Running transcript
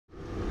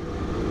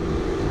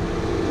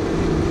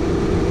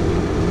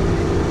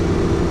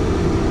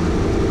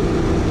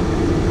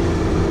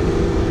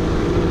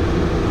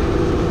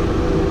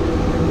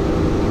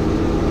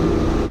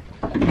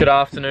Good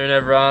afternoon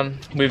everyone.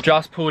 We've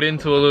just pulled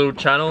into a little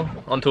channel,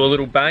 onto a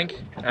little bank,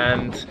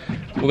 and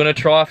we're going to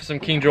try for some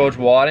King George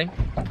whiting.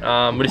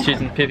 We're just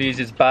using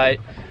pippies as bait,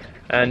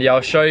 and yeah,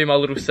 I'll show you my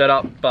little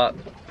setup, but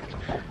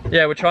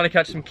yeah, we're trying to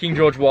catch some King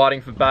George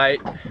whiting for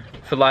bait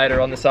for later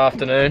on this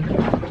afternoon,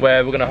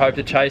 where we're going to hope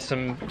to chase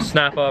some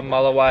snapper,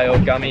 mulloway or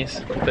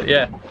gummies. But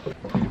yeah,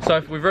 so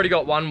we've already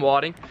got one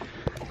whiting.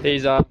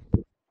 He's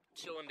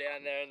chilling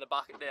down there in the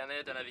bucket down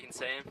there. Don't know if you can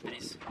see him, but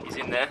he's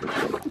in there.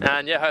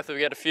 And yeah, hopefully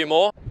we get a few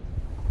more.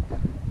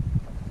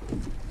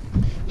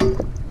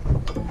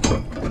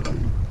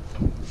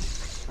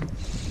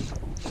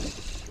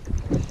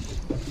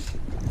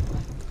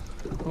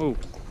 Oh.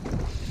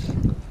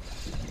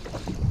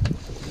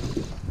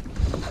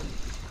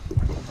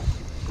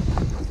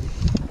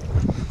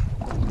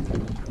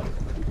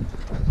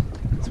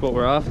 That's what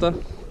we're after.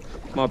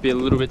 Might be a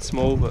little bit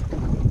small, but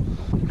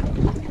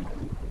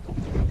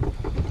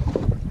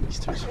he's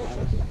too small.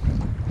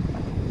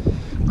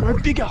 Grow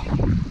bigger.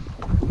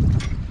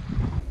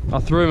 I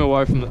threw him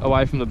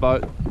away from the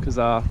boat because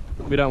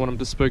we don't want him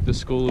to spook the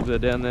school if they're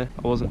down there.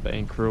 I wasn't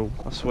being cruel,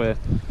 I swear.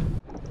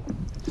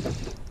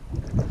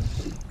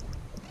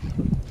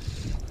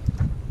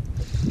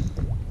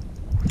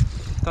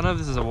 Don't know if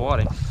this is a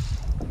whiting.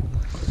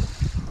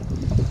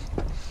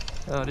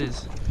 Oh, it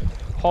is.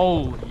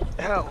 Holy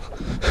hell.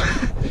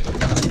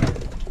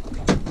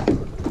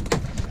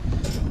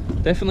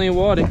 Definitely a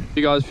whiting.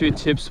 You guys a few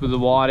tips with the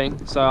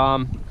whiting.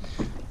 So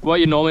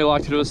what you normally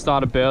like to do is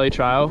start a burley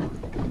trail,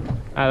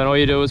 and then all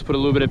you do is put a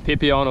little bit of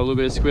pippy on, or a little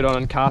bit of squid on,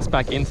 and cast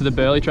back into the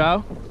burley trail,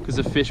 because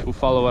the fish will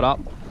follow it up.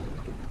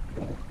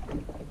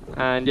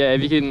 And yeah,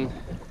 if you can,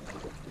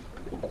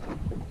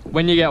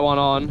 when you get one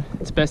on,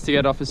 it's best to get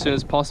it off as soon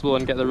as possible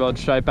and get the rod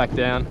straight back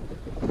down,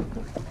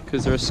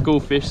 because they're a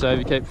school fish, so if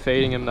you keep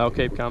feeding them, they'll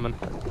keep coming.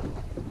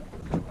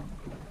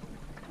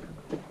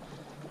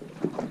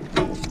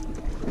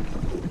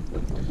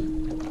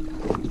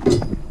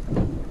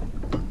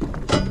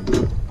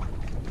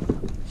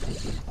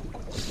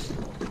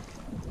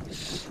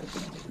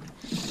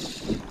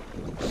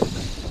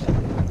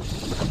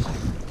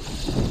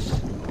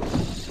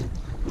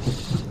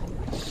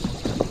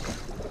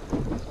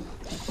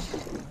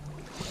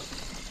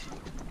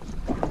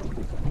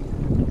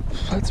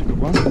 That's a good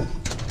one.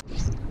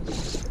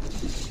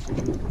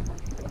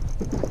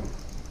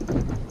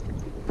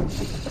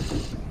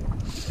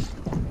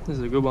 This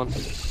is a good one.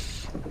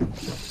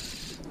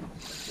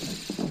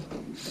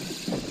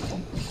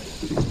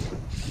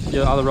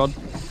 Yeah, other rod.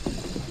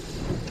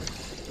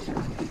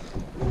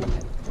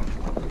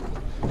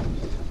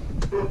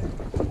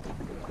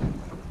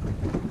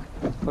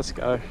 Let's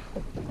go.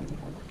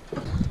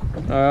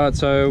 Alright,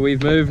 so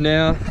we've moved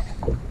now.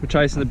 We're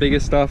chasing the bigger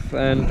stuff,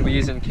 and we're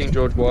using King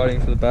George whiting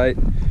for the bait.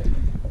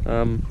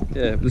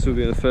 Yeah, this will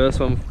be the first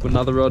one with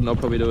another rod, and I'll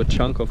probably do a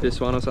chunk off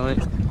this one or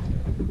something.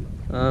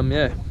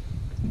 Yeah,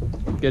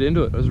 get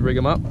into it. Let's rig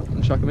them up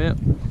and chuck them out.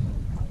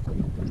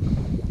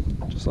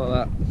 Just like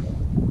that.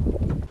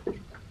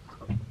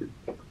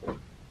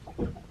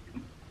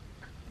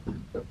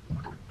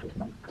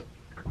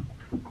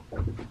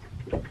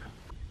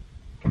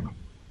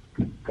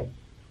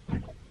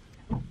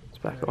 It's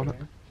back on it.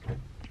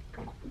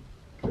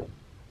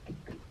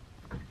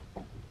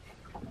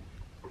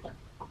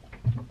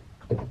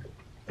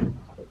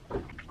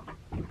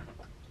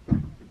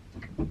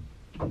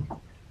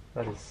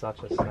 That is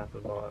such a snapper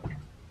bite.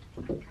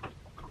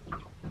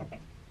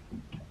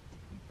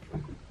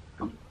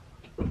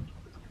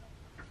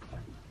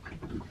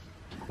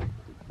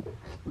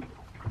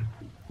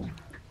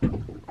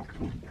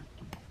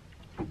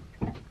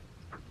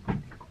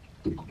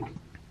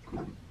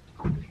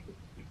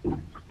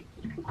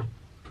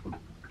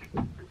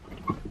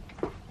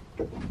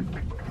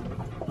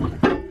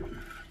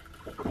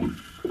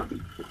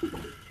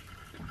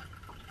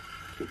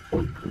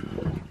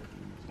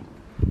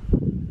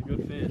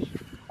 Good fish.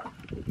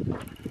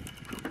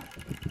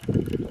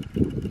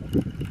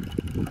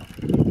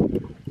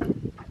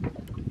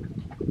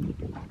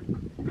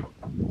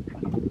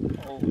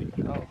 Holy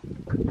hell.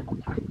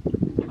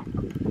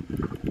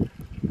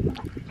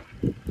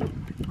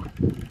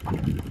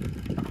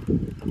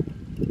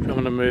 Do you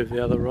want to move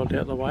the other rod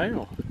out of the way,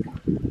 or?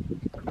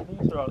 I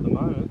think it's alright at the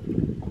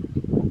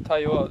moment. Tell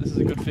you what, this is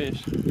a good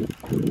fish.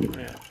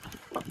 Yeah.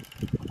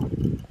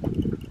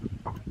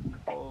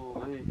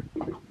 Holy.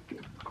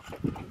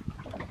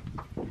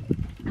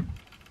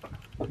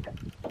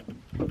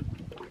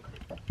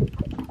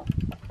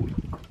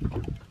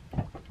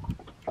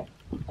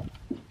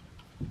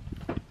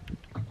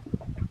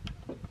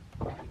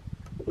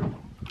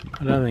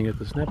 I don't think it's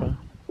a snapper.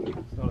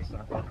 It's not a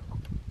snapper.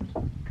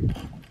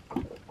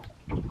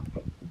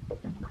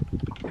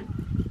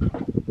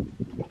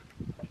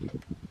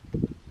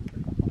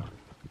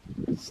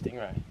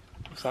 Stingray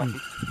or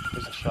something.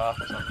 There's a shark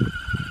or something.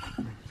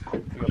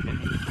 We got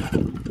bitten.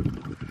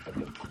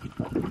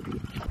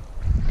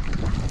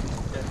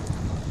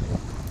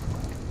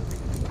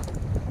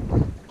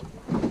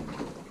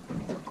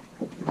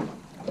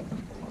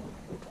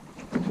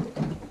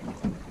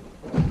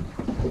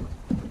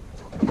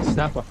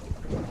 snapper.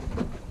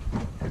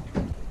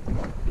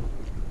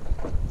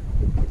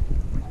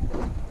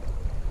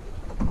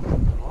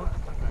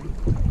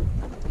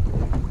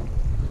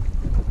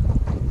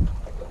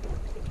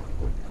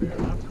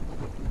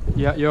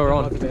 Yeah, you're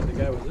on. About to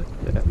go, is it?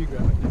 Yeah. You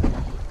grab it now.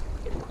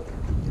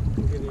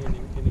 We'll get an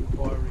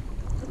inquiry.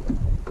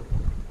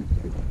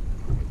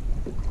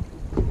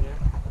 Yeah.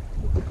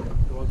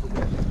 The ones with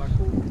that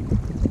buckle.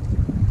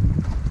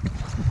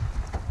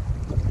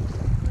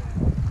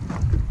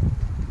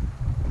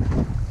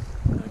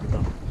 No, good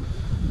on.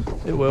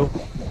 It will.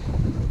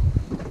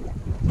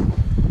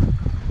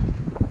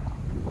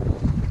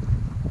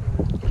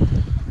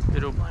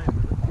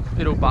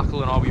 It'll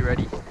buckle and I'll be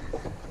ready. Yeah,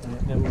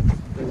 that will be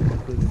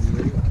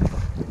ready.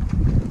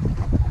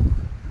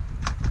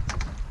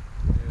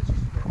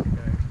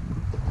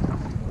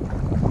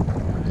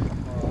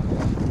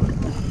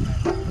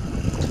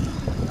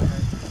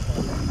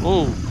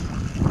 Ooh.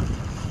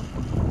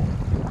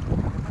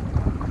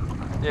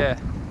 Yeah.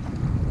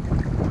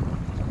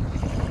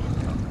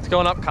 It's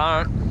going up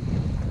current.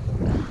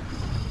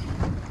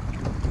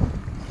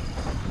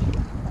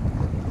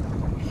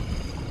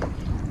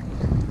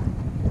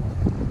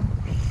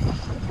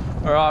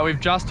 Alright, we've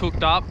just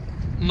hooked up.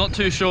 I'm not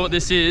too sure what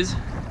this is.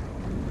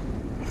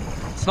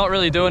 It's not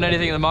really doing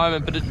anything at the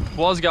moment, but it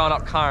was going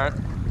up current.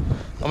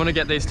 I'm gonna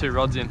get these 2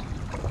 rods in.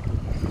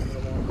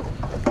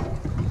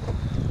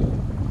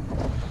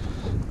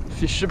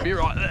 Fish should be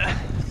right there.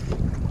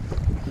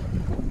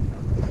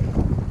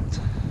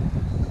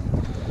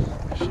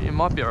 Actually, it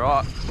might be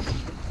alright.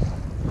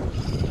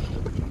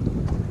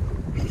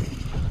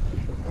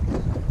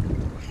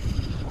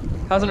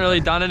 Hasn't really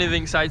done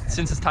anything since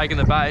it's taken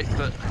the bait,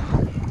 but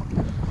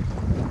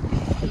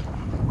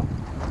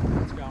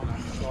It's going up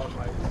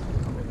sideways.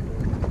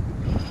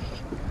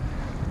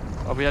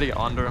 I'll be able to get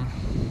under him.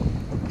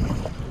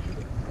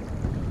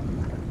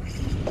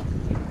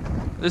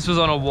 This was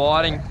on a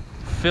whiting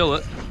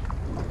fillet.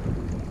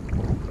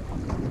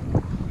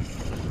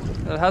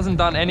 It hasn't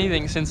done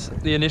anything since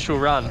the initial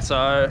run, so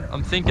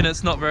I'm thinking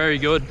it's not very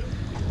good.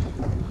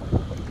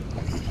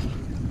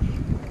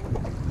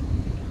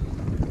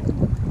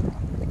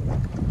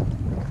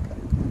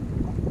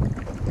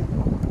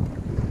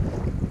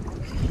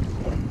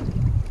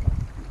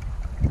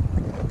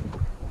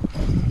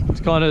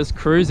 It's kind of just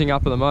cruising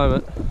up at the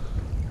moment.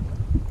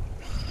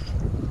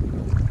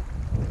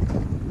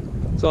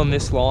 It's on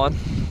this line.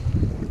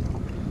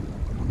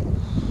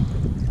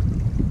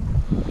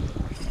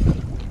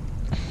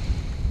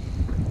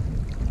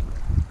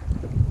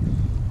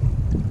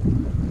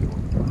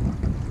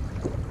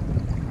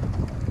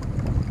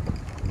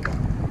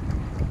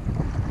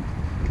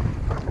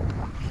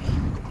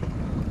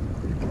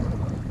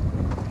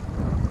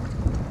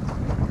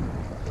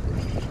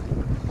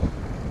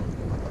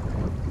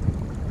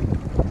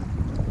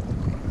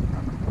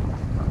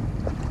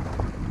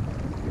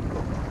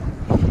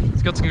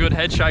 It's got some good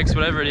head shakes,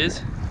 whatever it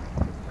is.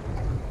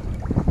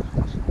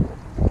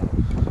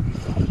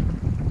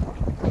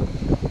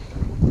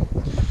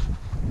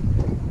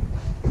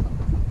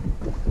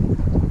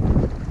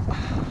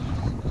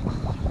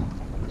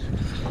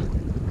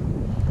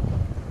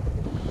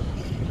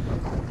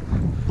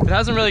 It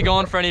hasn't really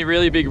gone for any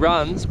really big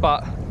runs,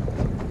 but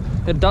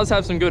it does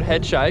have some good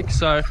head shakes,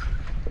 so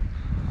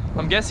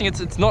I'm guessing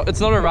it's not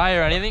a ray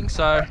or anything,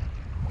 so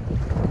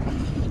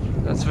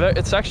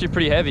it's actually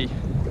pretty heavy.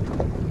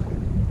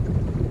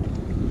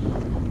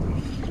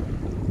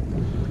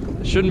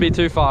 It shouldn't be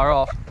too far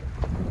off.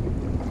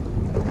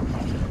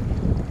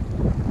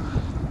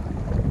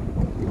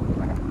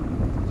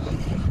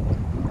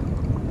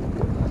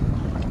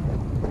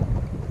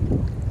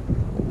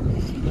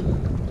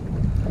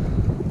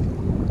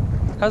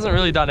 Hasn't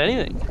really done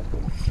anything.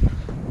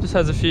 Just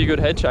has a few good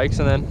head shakes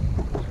and then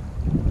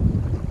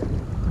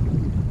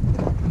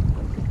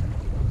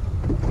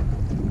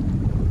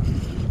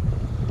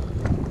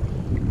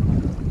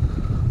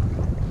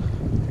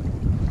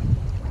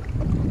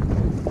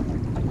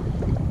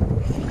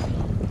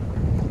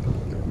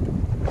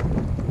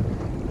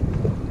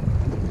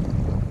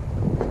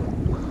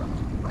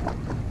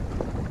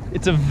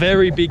it's a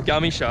very big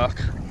gummy shark.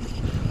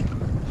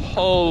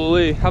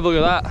 Holy, have a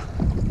look at that.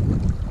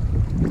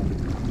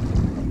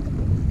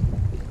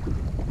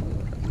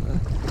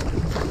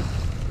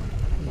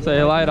 See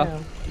you later.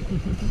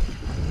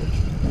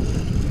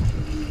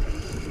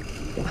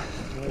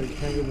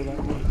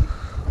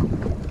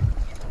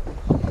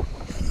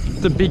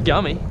 It's a big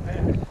gummy.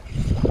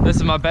 This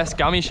is my best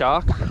gummy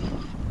shark.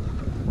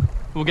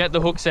 We'll get the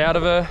hooks out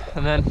of her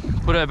and then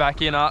put her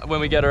back in when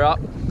we get her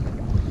up.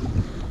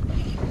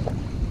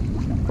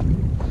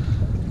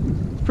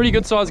 Pretty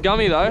good sized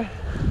gummy though.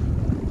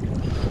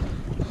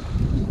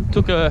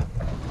 Took a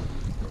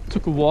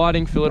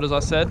whiting fillet, as I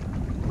said.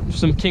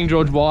 Some King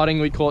George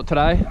whiting we caught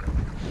today.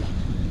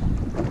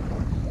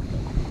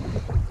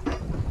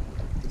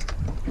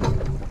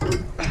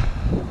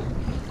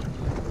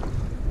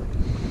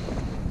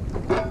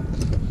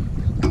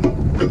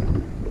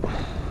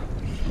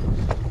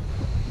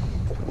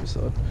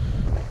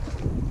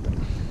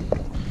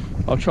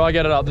 I'll try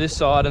get it up this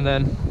side and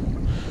then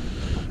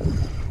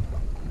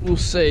we'll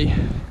see.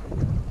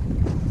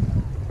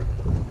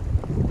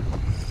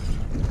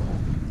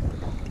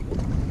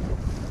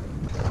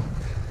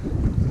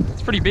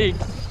 It's pretty big.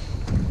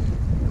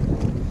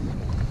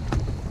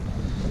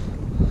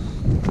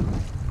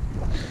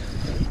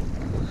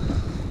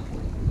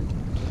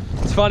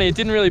 It's funny, it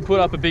didn't really put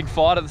up a big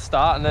fight at the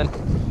start, and then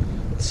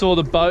saw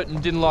the boat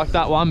and didn't like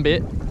that one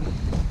bit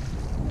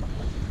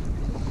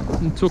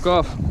and took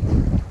off.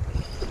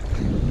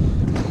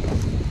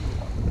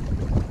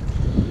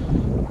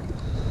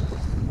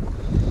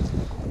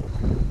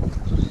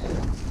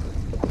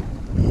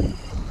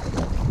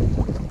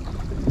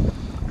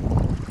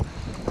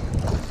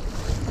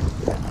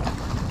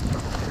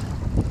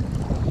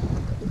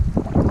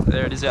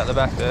 There it is out the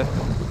back there.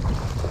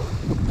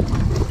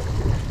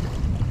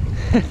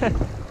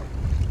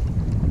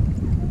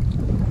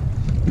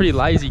 Pretty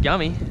lazy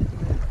gummy.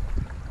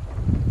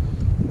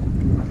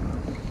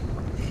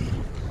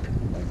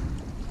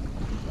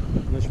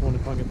 Unless you want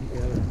to try and get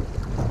the out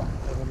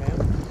of a man.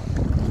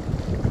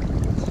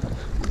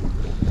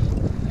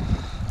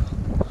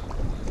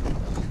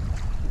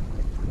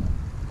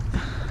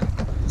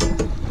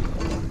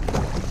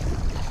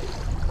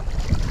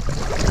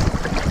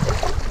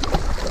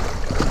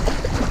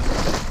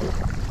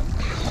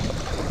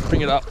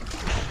 Bring it up.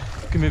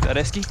 You can move that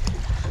esky.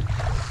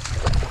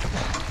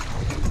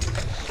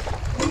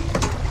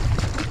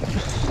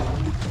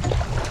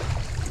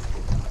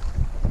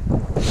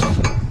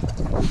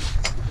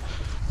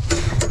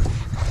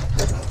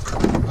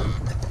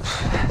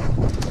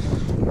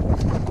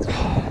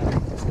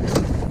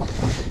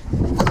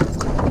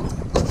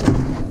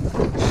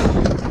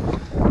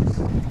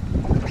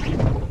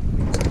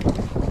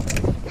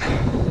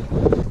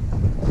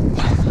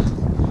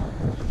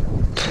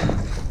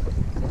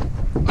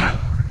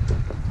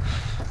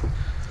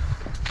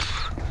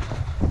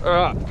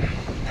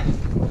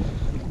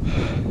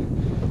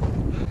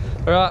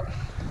 Alright,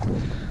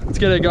 let's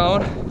get it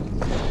going.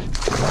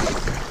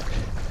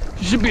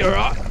 She should be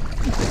alright.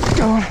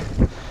 Go on.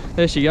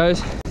 There she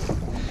goes.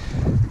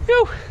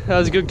 Whew, that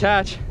was a good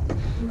catch.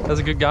 That was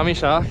a good gummy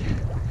shark.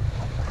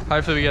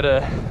 Hopefully we get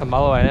a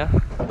Mulloway now.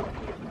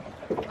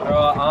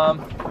 Alright,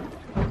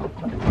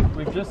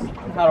 we've just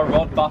had a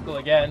rod buckle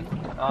again.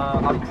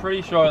 I'm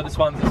pretty sure this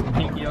one's just a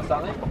pinky or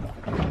something.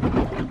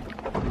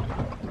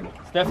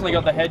 It's definitely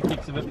got the head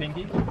kicks of a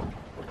pinky.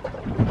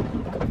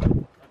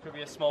 Could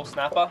be a small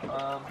snapper.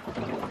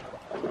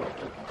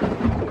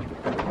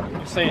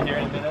 You'll see it here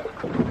in a minute.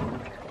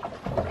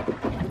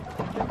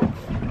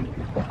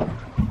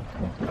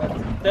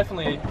 But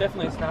definitely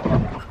a snapper.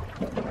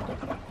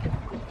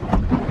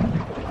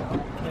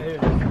 Yeah, here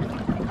it is.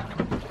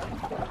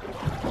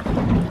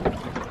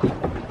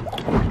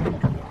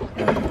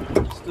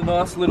 Just a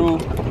nice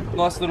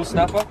little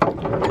snapper.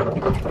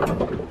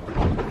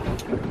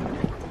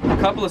 A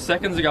couple of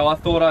seconds ago, I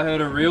thought I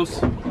heard a real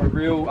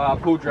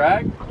pull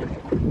drag.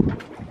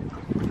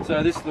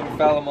 So this little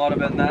fella might have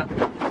been that.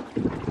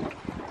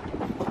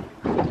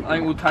 I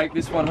think we'll take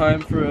this one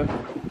home for a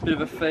bit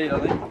of a feed, I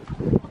think.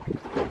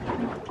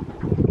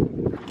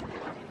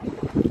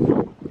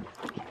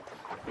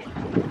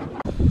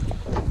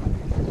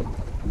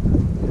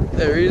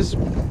 There he is.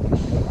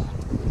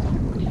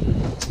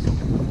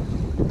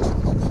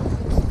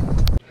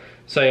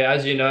 So yeah,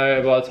 as you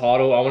know by the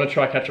title, I want to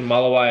try catch a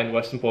Mulloway in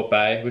Westernport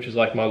Bay, which is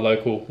like my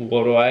local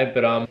waterway.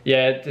 But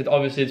yeah,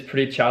 obviously it's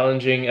pretty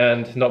challenging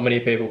and not many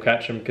people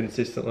catch them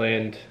consistently.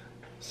 And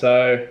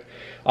so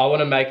I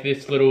want to make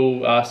this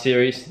little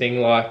series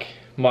thing like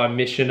my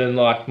mission and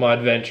like my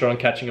adventure on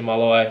catching a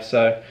Mulloway.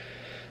 So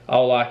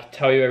I'll like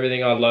tell you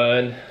everything I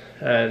learn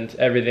and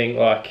everything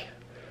like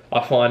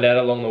I find out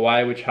along the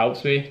way, which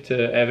helps me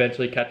to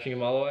eventually catching a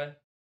Mulloway.